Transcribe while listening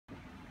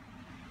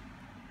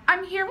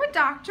I'm here with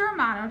Dr.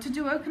 Romano to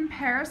do a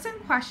comparison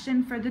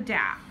question for the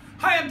DAT.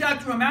 Hi, I'm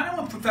Dr.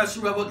 Romano. I'm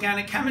Professor of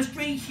Organic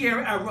Chemistry here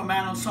at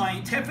Romano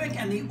Scientific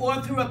and the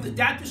author of the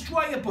DAT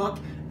Destroyer book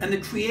and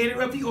the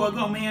creator of the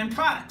OrgoMan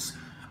products.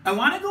 I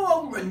want to go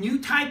over a new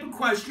type of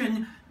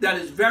question that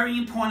is very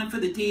important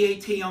for the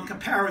DAT on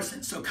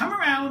comparison. So come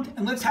around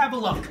and let's have a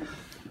look.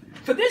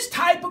 For this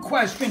type of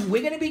question,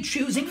 we're going to be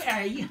choosing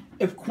A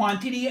if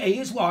quantity A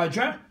is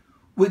larger.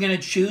 We're going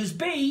to choose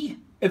B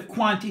if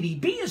quantity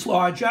B is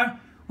larger.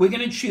 We're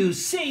going to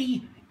choose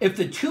C if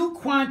the two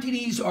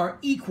quantities are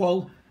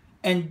equal,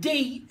 and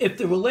D if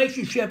the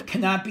relationship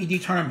cannot be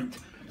determined.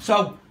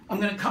 So I'm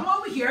going to come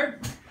over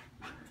here.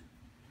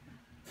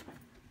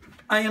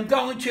 I am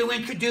going to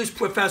introduce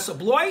Professor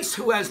Blois,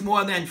 who has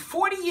more than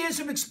 40 years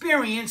of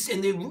experience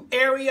in the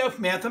area of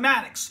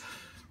mathematics.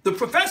 The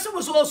professor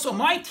was also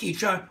my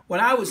teacher when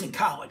I was in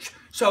college,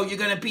 so you're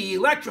going to be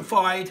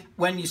electrified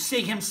when you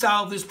see him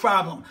solve this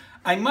problem.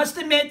 I must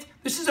admit,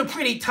 this is a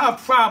pretty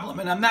tough problem,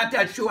 and I'm not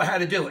that sure how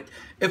to do it.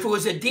 If it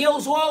was a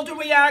Diels-Alder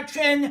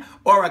reaction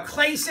or a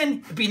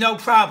Claisen, it'd be no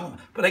problem.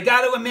 But I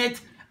got to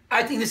admit,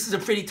 I think this is a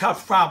pretty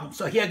tough problem.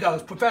 So here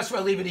goes. Professor,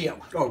 I'll leave it to you.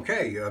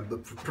 Okay,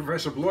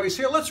 Professor Blois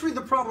here. Let's read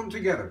the problem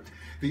together.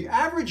 The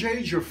average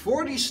age of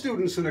 40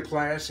 students in a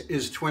class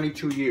is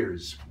 22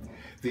 years.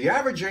 The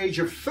average age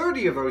of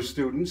 30 of those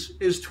students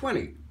is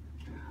 20.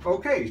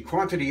 Okay,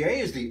 quantity A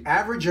is the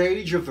average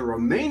age of the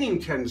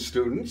remaining 10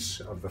 students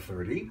of the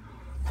 30.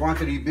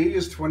 Quantity B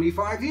is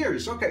 25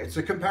 years. Okay, it's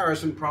a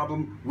comparison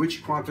problem.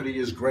 Which quantity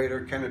is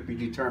greater? Can it be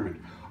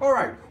determined? All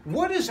right,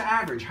 what is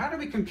average? How do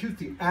we compute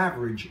the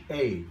average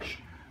age?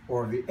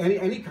 Or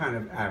any kind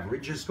of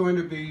average is going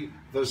to be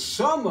the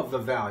sum of the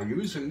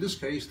values, in this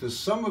case, the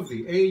sum of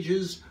the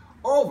ages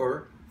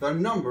over the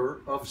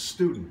number of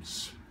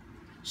students.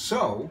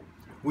 So,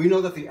 we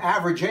know that the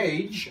average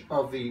age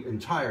of the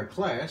entire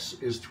class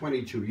is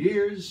 22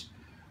 years.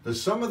 The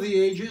sum of the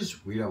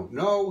ages, we don't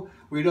know.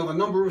 We know the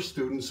number of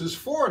students is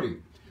 40.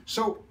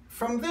 So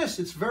from this,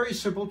 it's very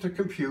simple to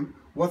compute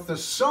what the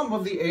sum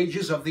of the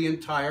ages of the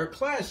entire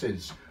class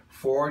is.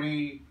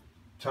 40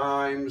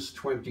 times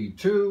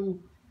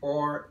 22,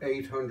 or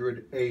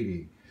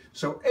 880.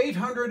 So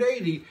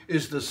 880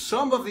 is the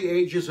sum of the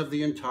ages of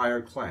the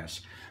entire class.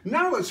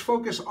 Now let's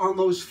focus on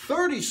those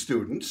 30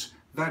 students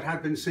that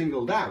have been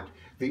singled out.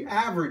 The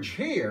average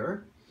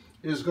here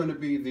is going to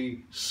be the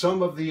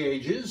sum of the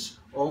ages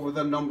over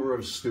the number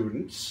of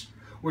students.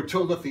 We're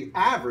told that the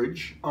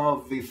average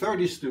of the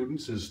 30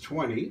 students is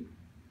 20.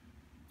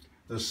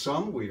 The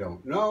sum we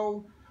don't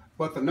know,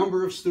 but the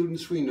number of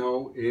students we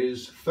know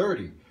is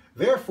 30.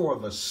 Therefore,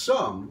 the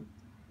sum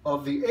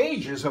of the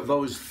ages of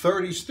those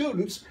 30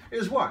 students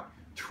is what?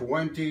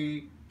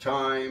 20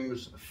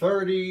 times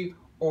 30,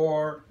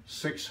 or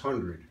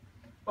 600.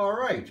 All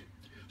right.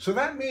 So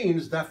that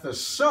means that the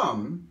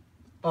sum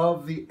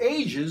of the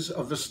ages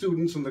of the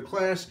students in the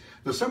class,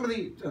 the sum of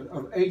the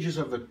ages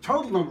of the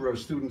total number of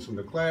students in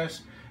the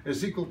class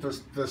is equal to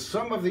the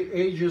sum of the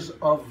ages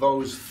of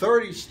those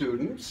 30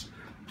 students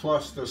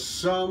plus the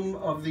sum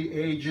of the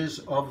ages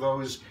of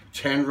those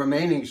 10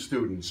 remaining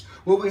students.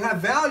 Well, we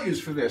have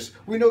values for this.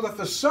 We know that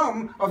the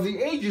sum of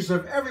the ages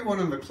of everyone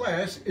in the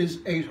class is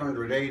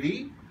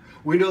 880.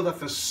 We know that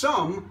the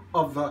sum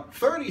of the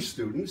 30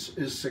 students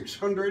is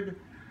 600,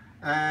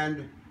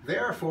 and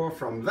therefore,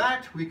 from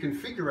that, we can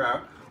figure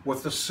out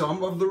what the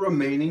sum of the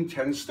remaining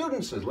 10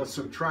 students is. Let's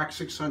subtract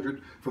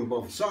 600 from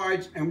both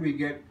sides, and we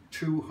get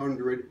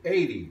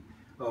 280.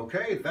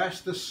 Okay,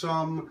 that's the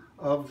sum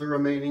of the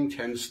remaining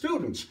 10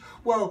 students.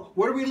 Well,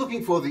 what are we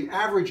looking for? The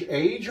average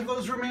age of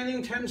those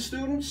remaining 10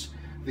 students?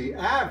 The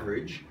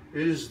average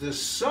is the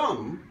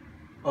sum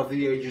of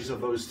the ages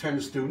of those 10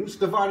 students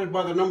divided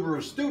by the number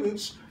of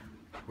students,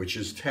 which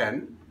is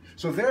 10.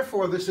 So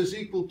therefore, this is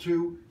equal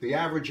to, the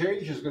average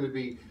age is going to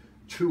be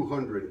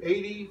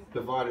 280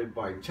 divided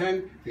by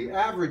 10. The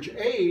average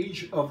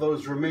age of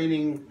those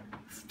remaining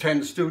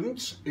 10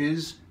 students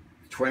is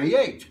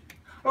 28.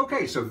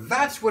 Okay, so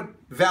that's what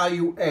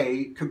value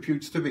A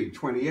computes to be,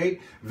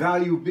 28.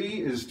 Value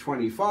B is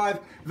 25.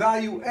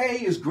 Value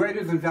A is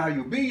greater than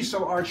value B,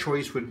 so our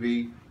choice would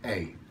be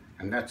A.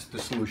 And that's the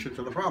solution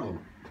to the problem.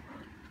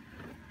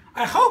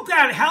 I hope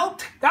that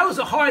helped. That was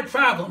a hard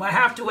problem, I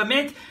have to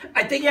admit.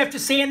 I think after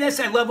seeing this,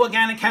 I love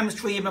organic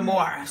chemistry even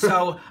more.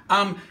 So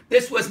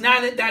this was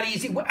not that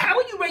easy. How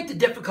would you rate the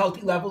difficulty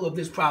level of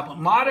this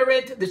problem?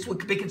 Moderate? This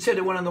would be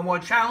considered one of the more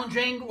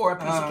challenging, or a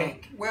piece of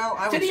cake? Well,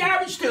 I would to the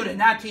average student,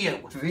 not to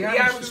you. To the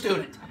average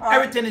student.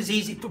 Everything is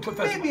easy for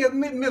Professor. Maybe a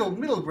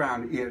middle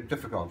ground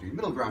difficulty.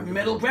 Middle ground.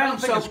 Middle ground.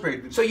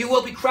 So you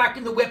will be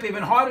cracking the whip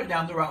even harder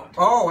down the road.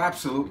 Oh,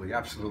 absolutely,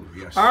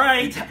 absolutely, yes. All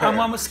right. I'm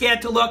almost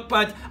scared to look,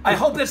 but I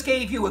hope this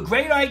gave you a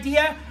great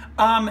idea.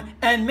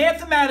 And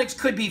mathematics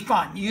could be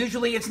fun.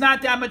 Usually it's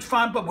not that much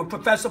fun, but with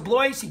Professor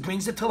Blois, he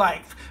brings it to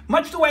life.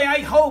 Much the way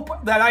I hope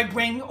that I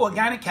bring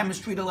organic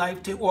chemistry to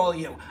life to all of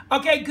you.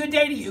 Okay, good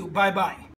day to you. Bye-bye.